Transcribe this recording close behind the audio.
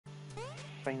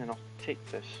fine enough to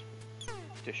take this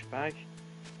douchebag.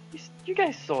 You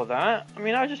guys saw that. I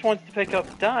mean, I just wanted to pick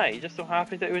up dye. It just so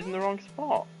happened that it was in the wrong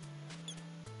spot.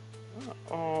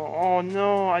 Oh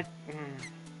no,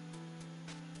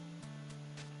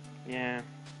 yeah.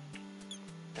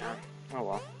 Damn. Oh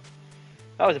well.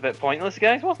 That was a bit pointless,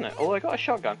 guys, wasn't it? Although I got a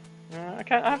shotgun. I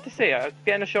have to say,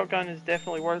 getting a shotgun is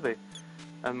definitely worthy.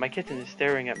 And my kitten is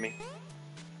staring at me.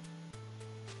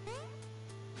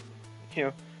 You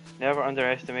know, never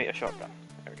underestimate a shotgun.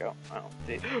 There we go.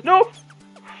 No!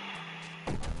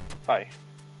 Hi.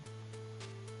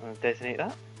 I'm gonna detonate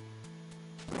that.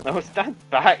 No, stand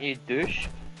back, you douche.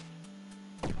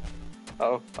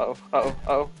 Uh oh.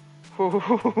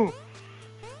 Ooh.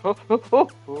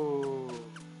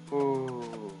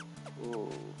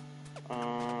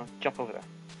 Jump over there.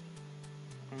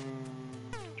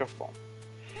 Drop a bomb.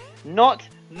 Not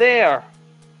there!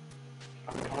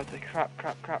 Oh god,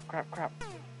 crap.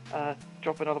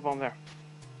 Drop another bomb there.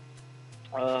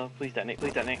 Please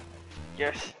detonate.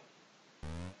 Yes!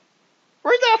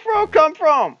 Where'd that frog come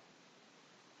from?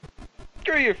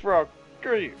 Screw you, frog.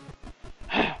 Screw you.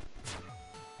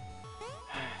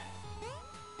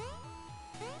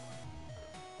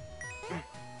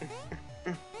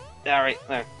 Alright,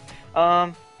 there.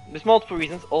 There's multiple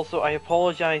reasons. Also, I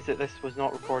apologize that this was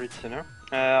not recorded sooner.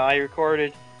 I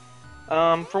recorded...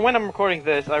 for when I'm recording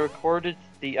this, I recorded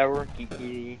the hour...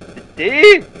 the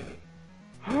day...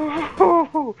 I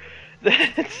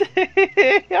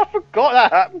forgot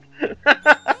that happened!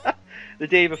 The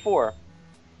day before.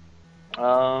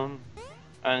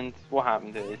 And what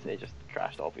happened is it just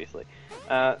crashed, obviously.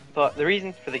 But the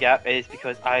reason for the gap is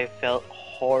because I felt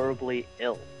horribly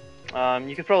ill.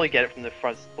 You could probably get it from the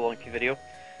front Spelunky video.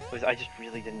 Was I just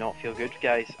really did not feel good,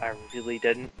 guys. I really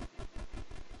didn't.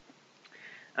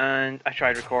 And I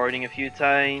tried recording a few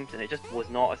times, and it just was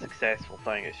not a successful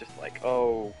thing. It's just like,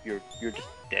 oh, you're just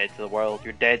dead to the world.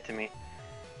 You're dead to me.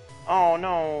 Oh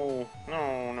no,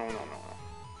 no.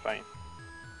 Fine.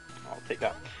 I'll take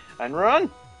that and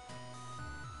run.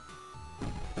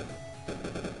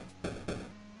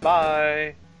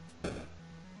 Bye.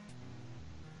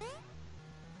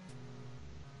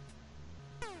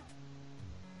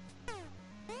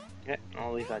 Okay,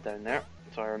 I'll leave that down there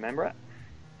so I remember it.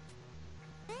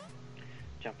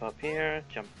 Jump up here,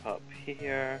 jump up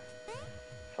here.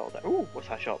 Fall down. Ooh, what's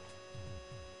that shop?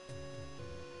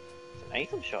 It's an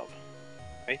item shop.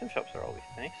 Item shops are always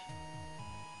nice.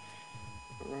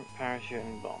 Parachute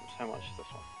and bombs. How much is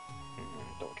this one?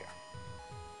 Don't care.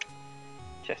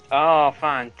 Chest. Oh,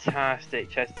 fantastic.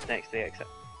 Chest is next to the exit.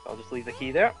 So I'll just leave the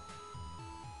key there.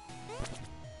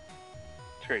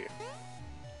 Screw you.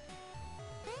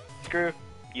 Screw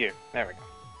you. There we go.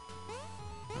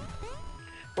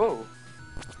 Whoa.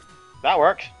 That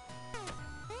works.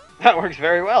 That works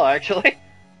very well, actually.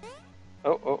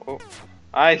 Oh.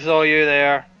 I saw you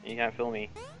there. You can't fool me.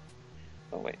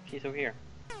 Oh wait, he's over here.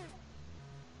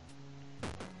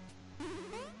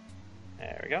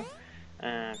 There we go.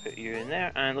 And put you in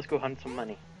there, and let's go hunt some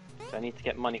money. So I need to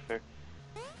get money for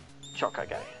Shortcut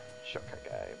guy. Shortcut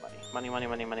guy, money. Money.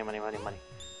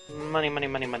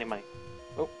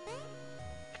 Oh.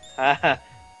 Haha.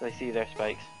 I see their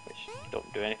spikes, which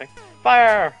don't do anything.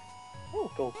 Fire! Oh,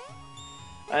 gold.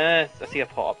 I see a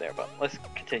pot up there, but let's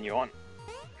continue on.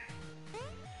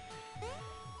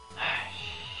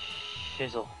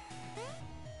 Shizzle.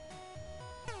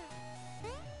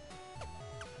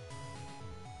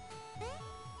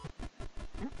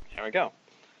 There we go.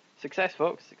 Success,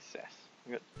 folks. Success.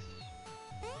 We got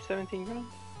 17 grand.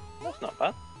 That's not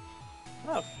bad.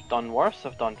 I've done worse.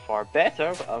 I've done far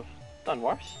better, but I've done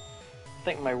worse. I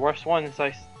think my worst one is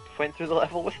I went through the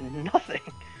level with nothing.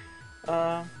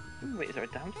 Wait, is there a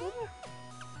damsel in there?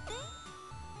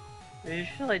 Do you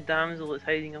feel like damsel that's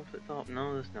hiding up at the top?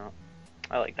 No, there's not.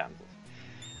 I like damsels.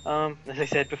 As I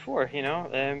said before, you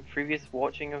know, previous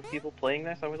watching of people playing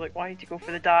this, I was like, why did you go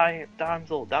for the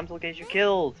damsel? Damsel gets you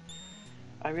killed.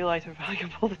 I realize how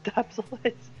valuable the damsel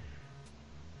is.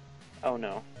 Oh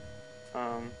no.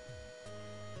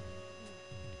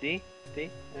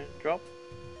 Drop.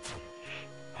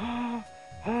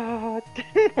 I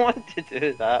didn't want to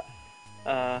do that.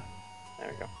 There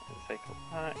we go. Cycle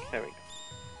back. There we go.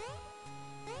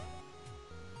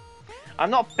 I'm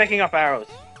not picking up arrows.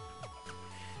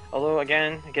 Although,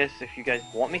 again, I guess if you guys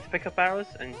want me to pick up arrows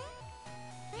and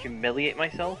humiliate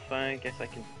myself, I guess I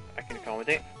can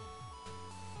accommodate.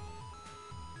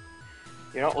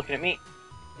 You're not looking at me.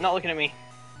 Not looking at me.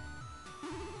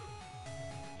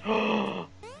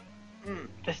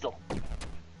 Pistol.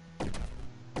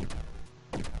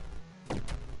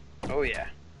 Oh yeah.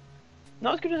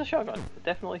 Not as good as a shotgun, but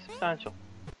definitely substantial.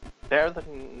 Better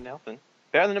than nothing.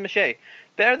 Better than a machete.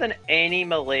 Better than any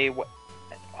melee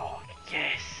Oh,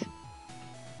 yes!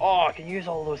 Oh, I can use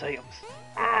all those items.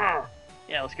 Arrgh!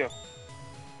 Yeah, let's go.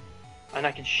 And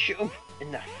I can shoot him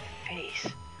in the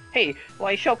face. Hey,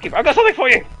 why shopkeeper? I've got something for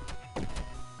you!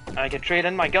 And I can trade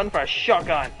in my gun for a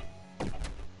shotgun.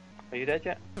 Are you dead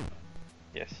yet?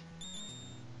 Yes.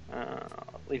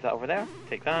 Leave that over there.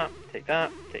 Take that, take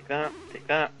that, take that, take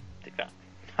that, take that.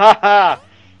 Haha!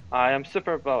 I am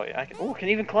super bully. I can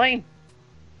even climb!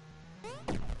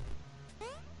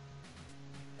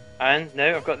 And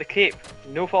now I've got the cape.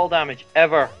 No fall damage,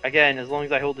 ever, again, as long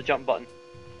as I hold the jump button.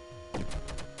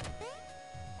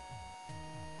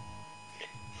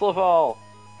 Slow fall!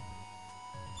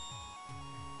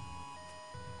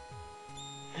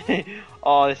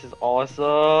 Oh, this is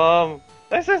awesome!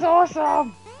 This is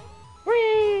awesome!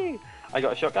 Whee! I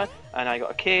got a shotgun, and I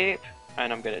got a cape,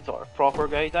 and I'm gonna sort of proper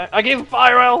guy down. I gave him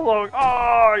fire elbow!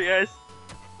 Oh, yes!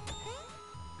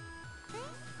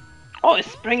 Oh,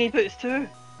 it's springy boots too!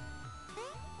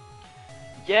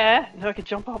 Yeah, now I can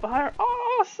jump up higher.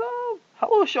 Awesome!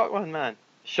 Hello, Shotgun Man.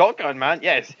 Shotgun Man?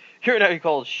 Yes, you're now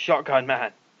called Shotgun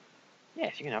Man.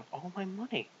 Yes, you can have all my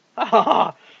money.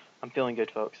 I'm feeling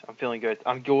good, folks. I'm feeling good.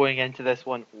 I'm going into this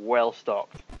one well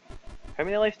stocked. How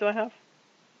many lives do I have?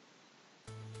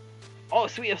 Oh,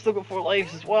 sweet, I've still got 4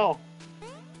 lives as well.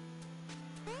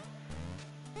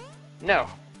 No.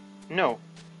 No.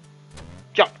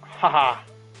 Jump. Haha.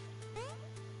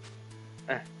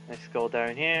 Let's go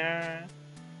down here.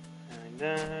 And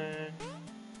then...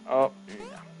 Oh, no.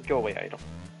 Go away, idol.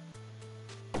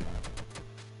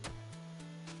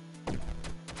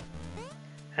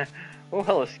 Oh,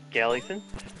 hello, skeleton.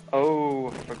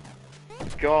 Oh,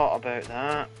 forgot about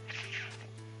that.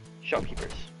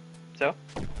 Shopkeepers. So?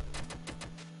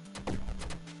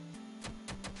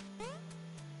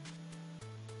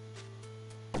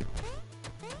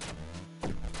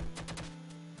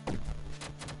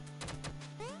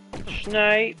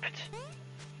 Sniped!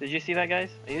 Did you see that, guys?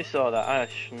 You saw that. I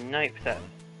sniped it.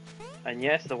 And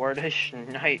yes, the word is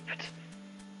sniped.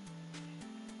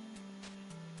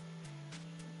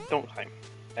 Don't climb.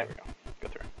 There we go. Go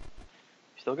through.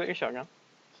 Still got your shotgun.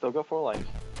 Still got 4 lives.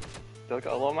 Still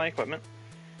got a lot of my equipment.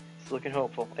 It's looking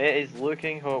hopeful. It is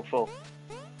looking hopeful.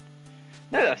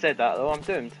 Now that I've said that, though, I'm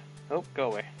doomed. Oh,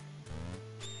 go away.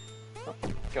 Oh,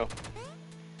 go.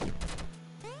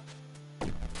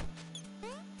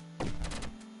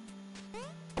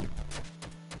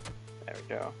 There we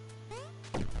go.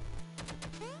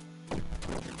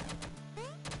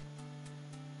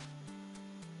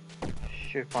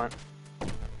 Shoot plant.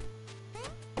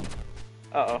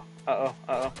 Uh-oh, uh-oh,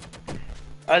 uh-oh.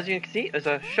 As you can see, there's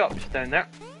a shop just down there.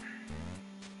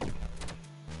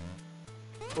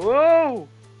 Whoa!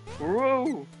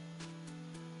 Whoa!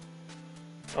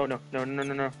 Oh no, no, no,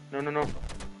 no, no, no, no, no.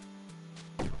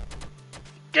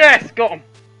 Yes! Got him!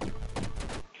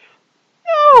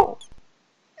 No!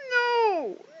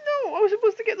 No! No! I was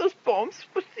supposed to get those bombs,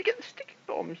 supposed to get the sticky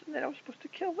bombs, and then I was supposed to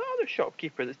kill the other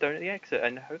shopkeeper that's down at the exit,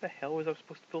 and how the hell was I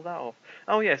supposed to pull that off?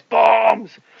 Oh yes,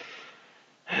 bombs!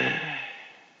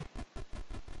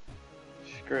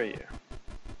 Screw you.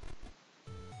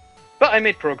 But I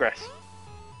made progress.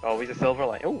 Always a silver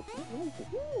light. Oh,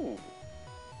 ooh.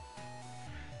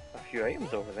 A few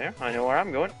items over there. I know where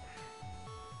I'm going.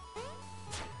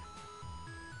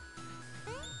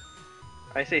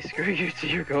 I say screw you to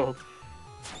your gold.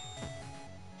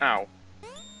 Ow.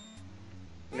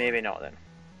 Maybe not then.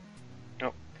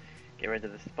 Oh. Get rid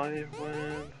of the spider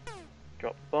web.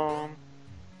 Drop the bomb.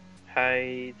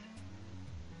 Hide.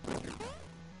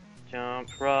 Jump.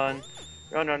 Run.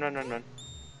 Run, run, run, run, run.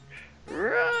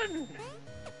 Run!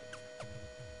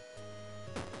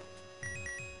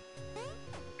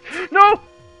 No!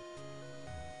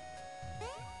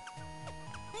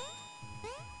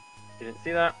 You didn't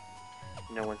see that.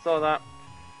 No one saw that.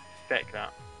 Feck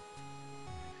that.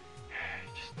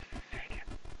 Just feck it.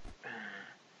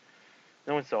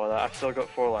 No one saw that. I've still got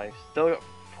 4 lives. Still got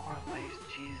 4 lives.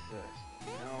 Jesus.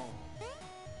 No.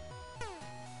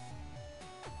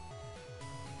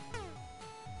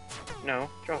 No.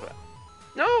 Drop it.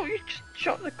 No! You just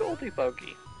shot the Goldie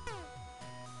Buggy.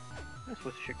 I'm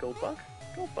supposed to shoot Gold Bug.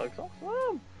 Gold Bug's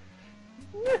awesome.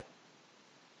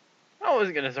 I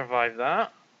wasn't gonna survive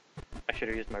that. I should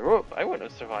have used my rope. I wouldn't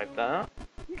have survived that.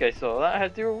 You guys saw that. I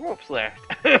had 0 ropes left.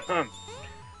 Oh,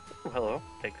 hello.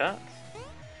 Take that.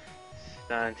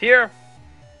 Stand here.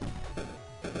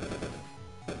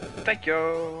 Thank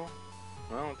you.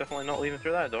 Well, definitely not leaving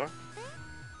through that door.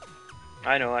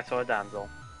 I know. I saw a damsel.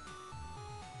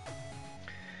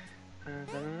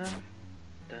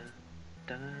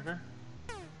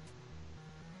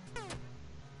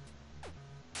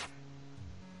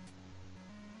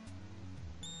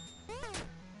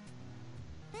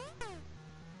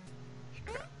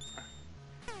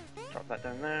 Drop that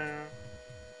down there.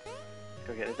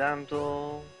 Go get the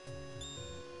damsel.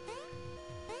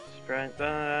 Sprint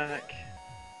back.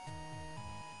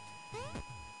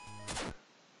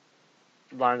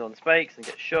 Land on spikes and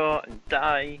get shot and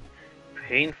die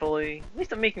painfully. At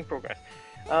least I'm making progress.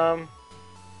 I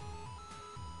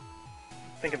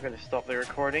think I'm going to stop the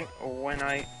recording when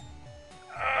I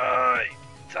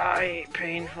die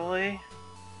painfully.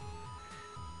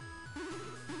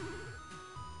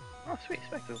 Oh, sweet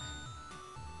spectacles.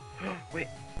 Wait,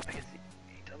 I can see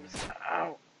items.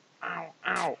 Ow, ow,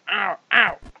 ow, ow,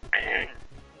 ow.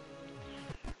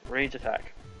 Rage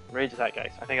attack. Rage attack,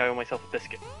 guys. I think I owe myself a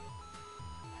biscuit.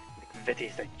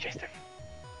 McVitie's digestive.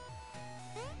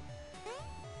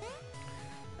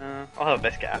 I'll have a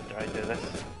biscuit after I do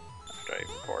this. After I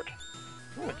record.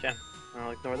 Oh, a gem.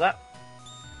 I'll ignore that.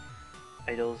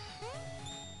 Idols.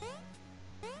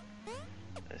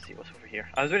 Let's see what's over here.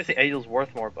 I was going to say idols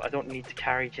worth more, but I don't need to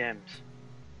carry gems.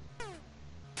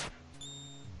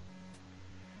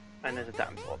 And there's a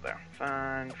damsel up there.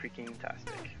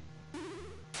 Fan-freaking-tastic.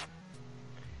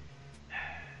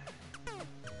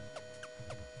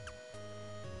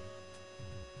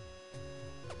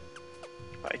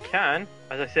 But I can,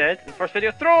 as I said in the first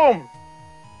video, throw him!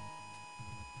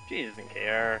 She doesn't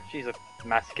care. She's a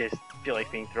masochist. She likes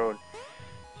being thrown.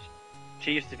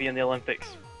 She used to be in the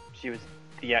Olympics. She was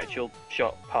the actual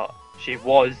shot put. She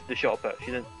was the shot put.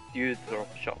 She didn't use the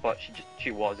shot put.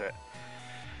 She was it.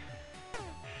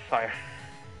 Fire.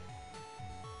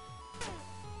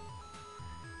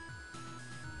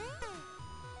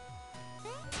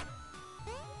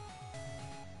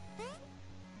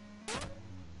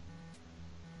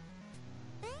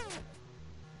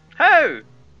 How?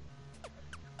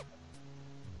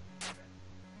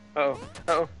 Uh-oh.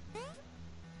 Uh-oh.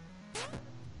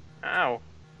 Ow.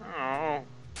 Oh.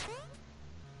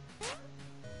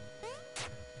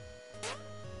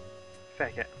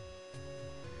 Feck it.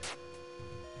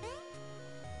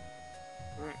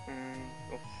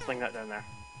 We'll sling that down there.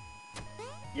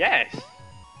 Yes!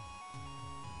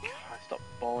 God, stop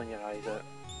bawling your eyes out.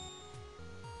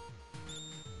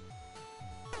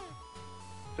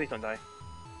 Please don't die.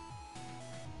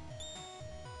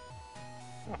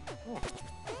 Oh, oh.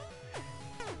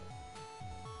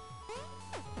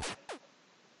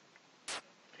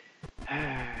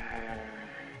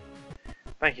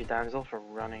 Thank you, damsel, for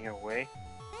running away.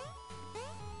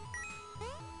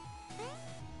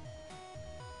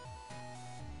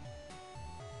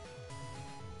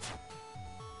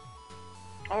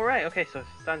 Oh right, okay, so if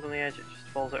it stands on the edge, it just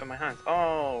falls out of my hands.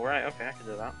 Oh right, okay, I can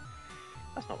do that.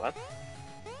 That's not bad.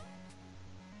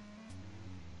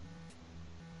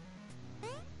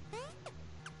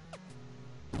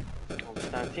 I'll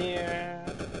stand here.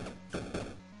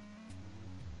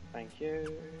 Thank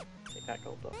you. Take that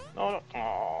gold up. No, no.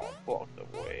 Oh, blocked the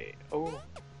way. Oh,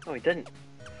 no, he didn't.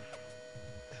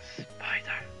 It's a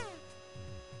spider.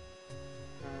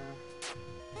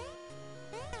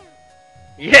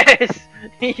 Yes!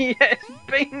 Yes!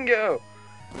 Bingo!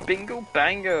 Bingo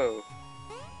bango!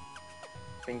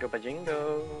 Bingo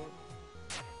bajingo!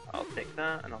 I'll take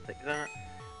that, and I'll take that,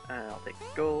 and I'll take the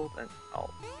gold, and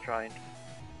I'll try and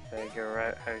figure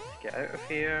out how to get out of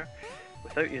here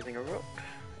without using a rope.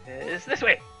 It's this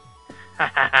way!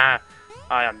 Ha ha ha!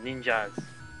 I am ninjas! Is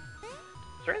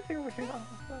there anything over here?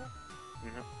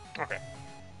 No. Okay.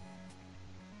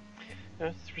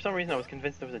 For some reason I was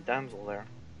convinced there was a damsel there.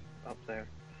 Up there.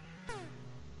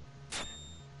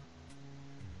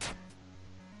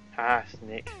 Ah,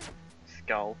 snake.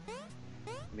 Skull.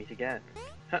 Meet again.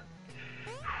 Huh.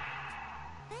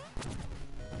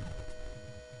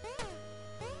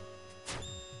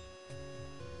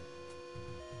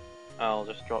 I'll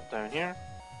just drop down here.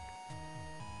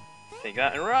 Take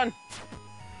that and run!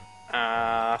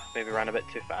 Maybe ran a bit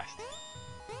too fast.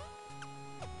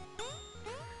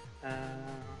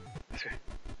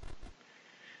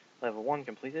 Level 1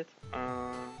 completed.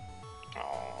 Oh.